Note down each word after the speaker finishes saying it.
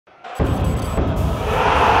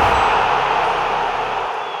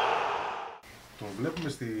βλέπουμε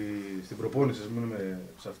στην προπόνηση, μείνουμε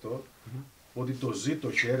σε αυτό, ότι το ζει,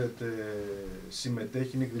 το χαίρεται,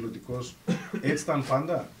 συμμετέχει, είναι εκδηλωτικός. Έτσι ήταν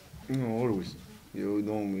πάντα? No, always. You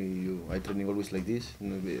know me, I training always like this. You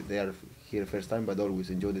know, they are here first time, but always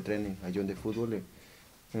enjoy the training. I enjoy the football.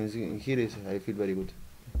 And here is, I feel very good.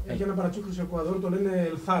 Έχει ένα παρατσούκλο στο Εκουαδόρ, το λένε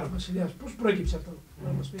Ελθάρ, βασιλιάς. Πώς προέκυψε αυτό,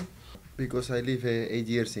 να μας πει? Because I live 8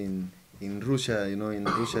 years in Russia, you know, in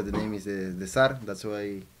Russia the name is the Tsar, that's why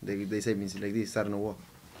they say me like this, Tsar Νομπόα.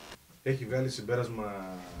 Έχει βγάλει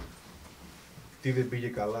συμπέρασμα τι δεν πήγε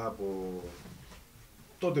καλά από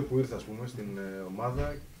τότε που ήρθε, ας πούμε, στην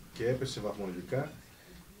ομάδα και έπεσε βαθμολογικά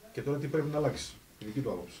και τώρα τι πρέπει να αλλάξει, η δική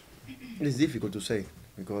του άποψη? It's difficult to say,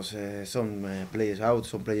 because some players out,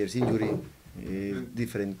 some players injury,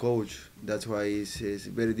 different coach, that's why it's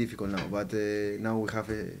very difficult now, but now we have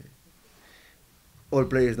all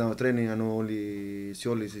players now training, and only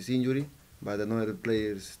Siolis is injury, but another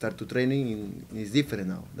players start to training, and it's different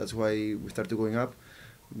now, that's why we start to going up,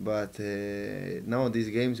 but now in these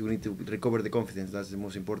games we need to recover the confidence, that's the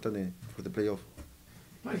most important for the playoff.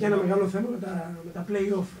 Υπάρχει ένα μεγάλο θέμα με τα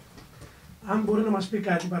play-off. Αν μπορεί να μας πει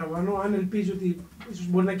κάτι παραπάνω, αν ελπίζει ότι ίσως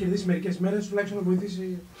μπορεί να κερδίσει μερικές μέρες, τουλάχιστον να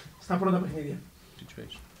βοηθήσει στα πρώτα παιχνίδια.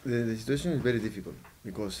 The situation is very difficult,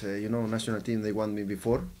 because you know, national team they want me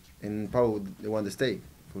before, and PAOK they want to stay.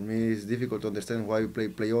 For me it's difficult to understand why we play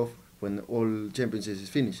playoff when all championships is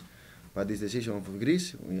finished. But this decision of Greece,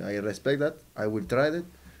 I respect that, I will try that,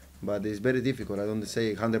 but it's very difficult. I don't say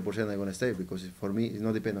 100% I'm going to stay, because for me it's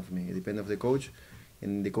not depend on me, it depends on the coach.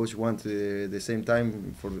 And the coach wants the same time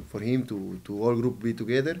for him to all group be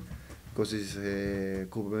together, because it's,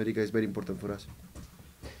 Copa America is very important for us.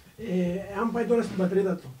 Αν πάει τώρα στην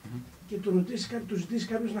πατρίδα του και του ζητήσει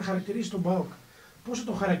κάποιος να χαρακτηρίσει τον ΠΑΟΚ, πώς θα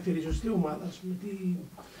το χαρακτηρίζει, ως τι ομάδα, με τι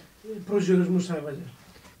προσδιορισμούς θα έβαζε?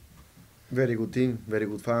 Very good team, very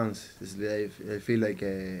good fans. I feel like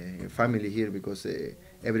a family here, because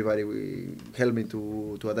everybody helped me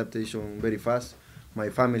to adaptation very fast. My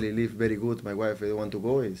family live very good. My wife they want to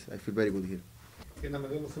go. I feel very good here. Ένα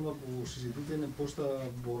μεγάλο θέμα που συζητείται είναι πώς θα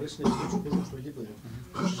μπορέσει να επιστρέψει ο κόσμος στο γήπεδο.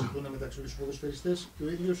 Το συζητούν μεταξύ τους ποδοσφαιριστές και ο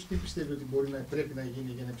ίδιος τι πιστεύει ότι πρέπει να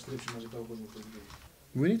γίνει για να επιστρέψει μαζικά ο κόσμος στο γήπεδο?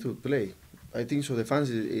 We need to play. I think so. The fans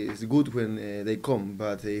is good when they come,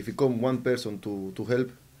 but if you come one person to help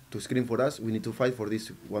to scream for us, we need to fight for this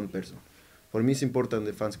one person. For me, it's important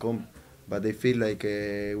the fans come, but they feel like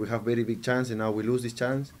we have very big chance and now we lose this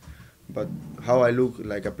chance. But how I look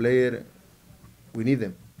like a player, we need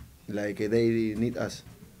them. Like they need us.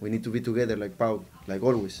 We need to be together like PAOK, like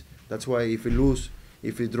always. That's why if we lose,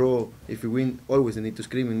 if we draw, if we win, always we need to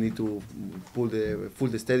scream and need to full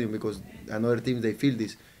the stadium, because another team they feel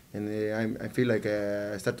this, and I feel like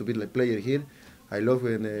I start to be like player here. I love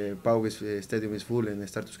when PAOK stadium is full and I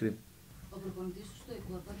start to scream. Ο προπονητής του στο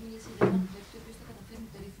Εκουαδόρ μίλησε για έναν παίκτη ο οποίος θα καταφέρνει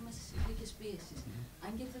περίφημα σε συνθήκες πίεσης. Αν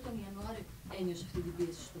και ήρθε τον Ιανουάριο, ένιωσε αυτή την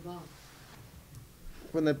πίεση στον ΠΑΟΚ?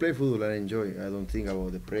 When I play football, I enjoy. I don't think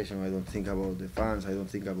about the pressure. I don't think about the fans. I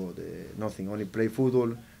don't think about nothing. Only play football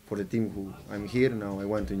for the team who I'm here now. I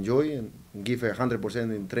want to enjoy and give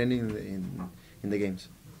 100% in training in the games.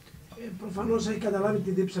 Προφανώς έχει καταλάβει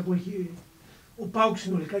την δίψα που έχει ο ΠΑΟΚ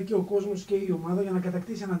συνολικά και ο κόσμος και η ομάδα για να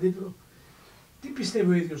κατακτήσει έναν τίτλο. Τι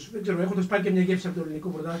πιστεύει ο ίδιος, δεν ξέρω, έχοντας πάρει και μια γεύση από το ελληνικό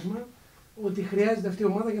πρωτάθλημα, ότι χρειάζεται αυτή η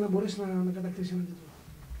ομάδα για να μπορέσει να κατακτήσει έναν τίτλο?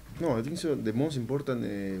 No, I think so. The most important,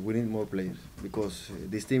 we need more players, because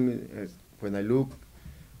this team, when I look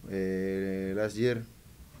last year,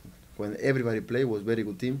 when everybody played, was very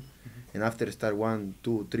good team, and after start 1,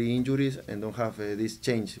 2, 3 injuries and don't have this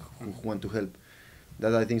change who want to help.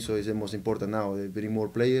 That I think so is the most important now. They bring more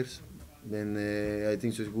players, and I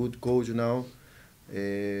think so is good coach now.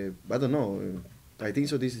 I don't know. I think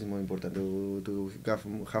so. This is more important to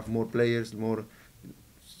have more players, more.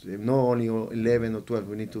 Not only 11 or 12,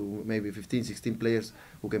 we need to maybe 15, 16 players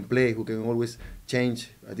who can play, who can always change.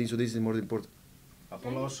 I think so this is more important. Από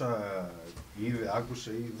όλα όσα είδε,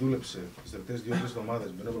 άκουσε ή δούλεψε στις τελευταίες 2-3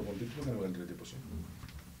 εβδομάδες με έναν προπονητή, τι έκανε μεγαλύτερη εντύπωση?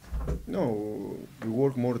 No, we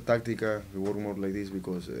work more tactical, we work more like this,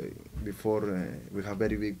 because before we have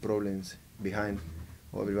very big problems behind,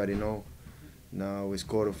 everybody know. Now we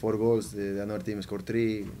score 4 goals, the another team score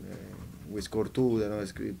 3, we score 2, the another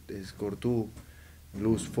score 2.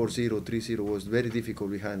 Lose 4-0, 3-0 was very difficult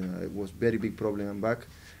behind. It was very big problem and back.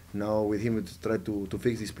 Now with him we try to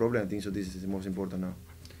fix this problem. I think so this is the most important now.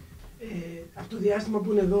 Αυτό το διάστημα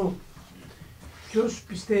που είναι εδώ, ποιος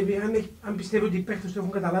πιστεύει, αν πιστεύει ότι οι παίκτες του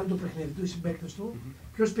έχουν καταλάβει το παιχνίδι του, οι συμπαίκτες του,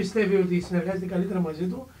 ποιος πιστεύει ότι συνεργάζεται καλύτερα μαζί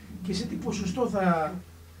του και σε τι ποσοστό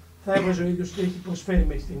θα έβαζε ο ίδιος και έχει προσφέρει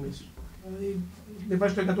μέχρι στιγμής? Δηλαδή, με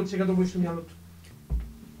βάση το 100% βοήθεια στο μυαλό του.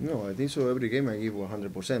 No, I think so. Every game I give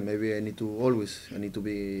 100%. Maybe I need to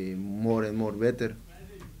be more and more better.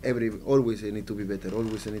 Always I need to be better.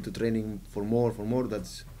 Always I need to training for more.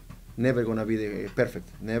 That's never gonna be the perfect.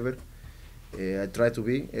 Never. I try to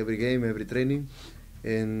be every game, every training,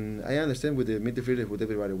 and I understand with the midfielder, with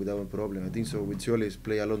everybody, without a problem. I think so. With Cholis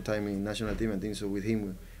play a long time in national team. I think so. With him,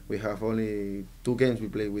 we have only 2 games we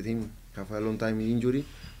play with him. Have a long time in injury,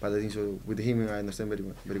 but I think so. With him, I understand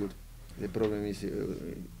very good. The problem is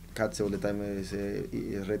cuts all the time is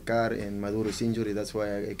red card and Maduro's injury. That's why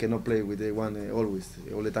I cannot play with the one always.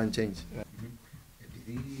 All the time change.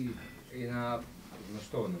 Επειδή είναι ένα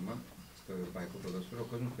γνωστό όνομα στο ευρωπαϊκό ποδόσφαιρο, ο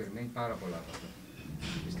κόσμος περιμένει πάρα πολλά από αυτό.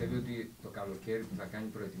 Πιστεύει ότι το καλοκαίρι που θα κάνει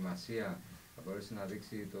προετοιμασία θα μπορέσει να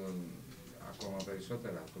δείξει ακόμα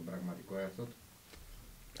περισσότερα τον πραγματικό εαυτό του.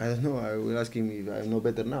 I don't know. I will ask him if I know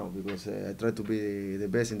better now because I try to be the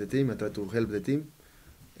best in the team. I try to help the team,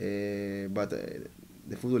 but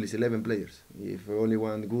the football is 11 players. If only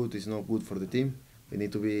one good is not good for the team, we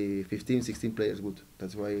need to be 15, 16 players good.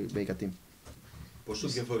 That's why we make a team. Πόσο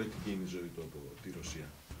διαφορετική είναι η ζωή του από τη Ρωσία?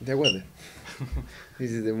 The weather.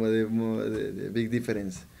 This is the big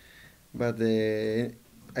difference. But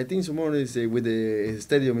I think so more is with the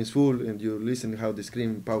stadium is full and you listen how they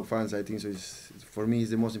scream PAOK fans. I think so is for me is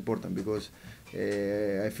the most important because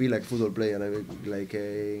I feel like football player. Like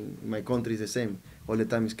my country is the same. All the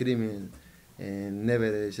time screaming and never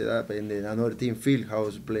shut up. And another team feel how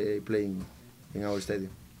it's playing in our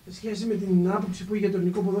stadium. Σε σχέση με την άποψη που είχε το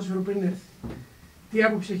ελληνικό ποδόσφαιρο πριν έρθει, τι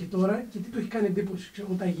άποψη έχει τώρα και τι του έχει κάνει εντύπωση,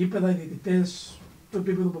 ξέρω, τα γήπεδα, οι διαιτητές, το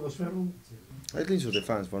επίπεδο ποδοσφαίρου? I think so. The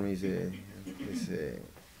fans for me is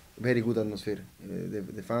very good atmosphere.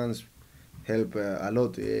 The fans help a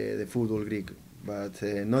lot the football Greek, but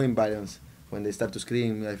no imbalance. When they start to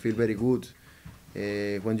scream, I feel very good.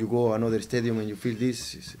 When you go another stadium and you feel this,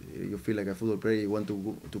 you feel like a football player. You want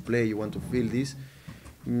to play. You want to feel this.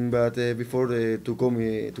 But before to come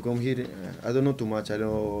here, I don't know too much. I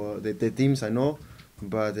know the teams I know,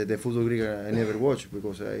 but the football Greek I never watch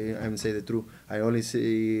because I'm say the truth. I only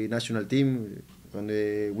see national team when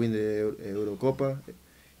they win the Eurocopa,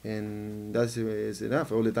 and that's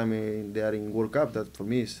enough. All the time they are in World Cup. That for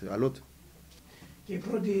me is a lot. Και η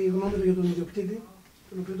πρώτη γνώμη του για τον ιδιοκτήτη,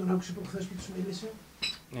 τον οποίο τον άκουσε προχθές που τους μίλησε,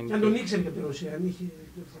 και αν τον ήξερε για τη Ρωσία, αν είχε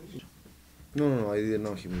διορθώσει. No, I didn't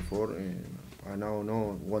know him before. I now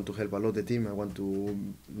want to help a lot the team. I want to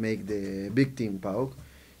make the big team PAOK,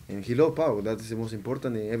 and he loves PAOK. That is the most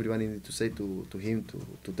important. Everybody needs to say to him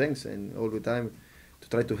to thanks and all the time to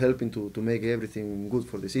try to help him to make everything good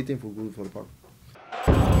for the city and good for PAOK.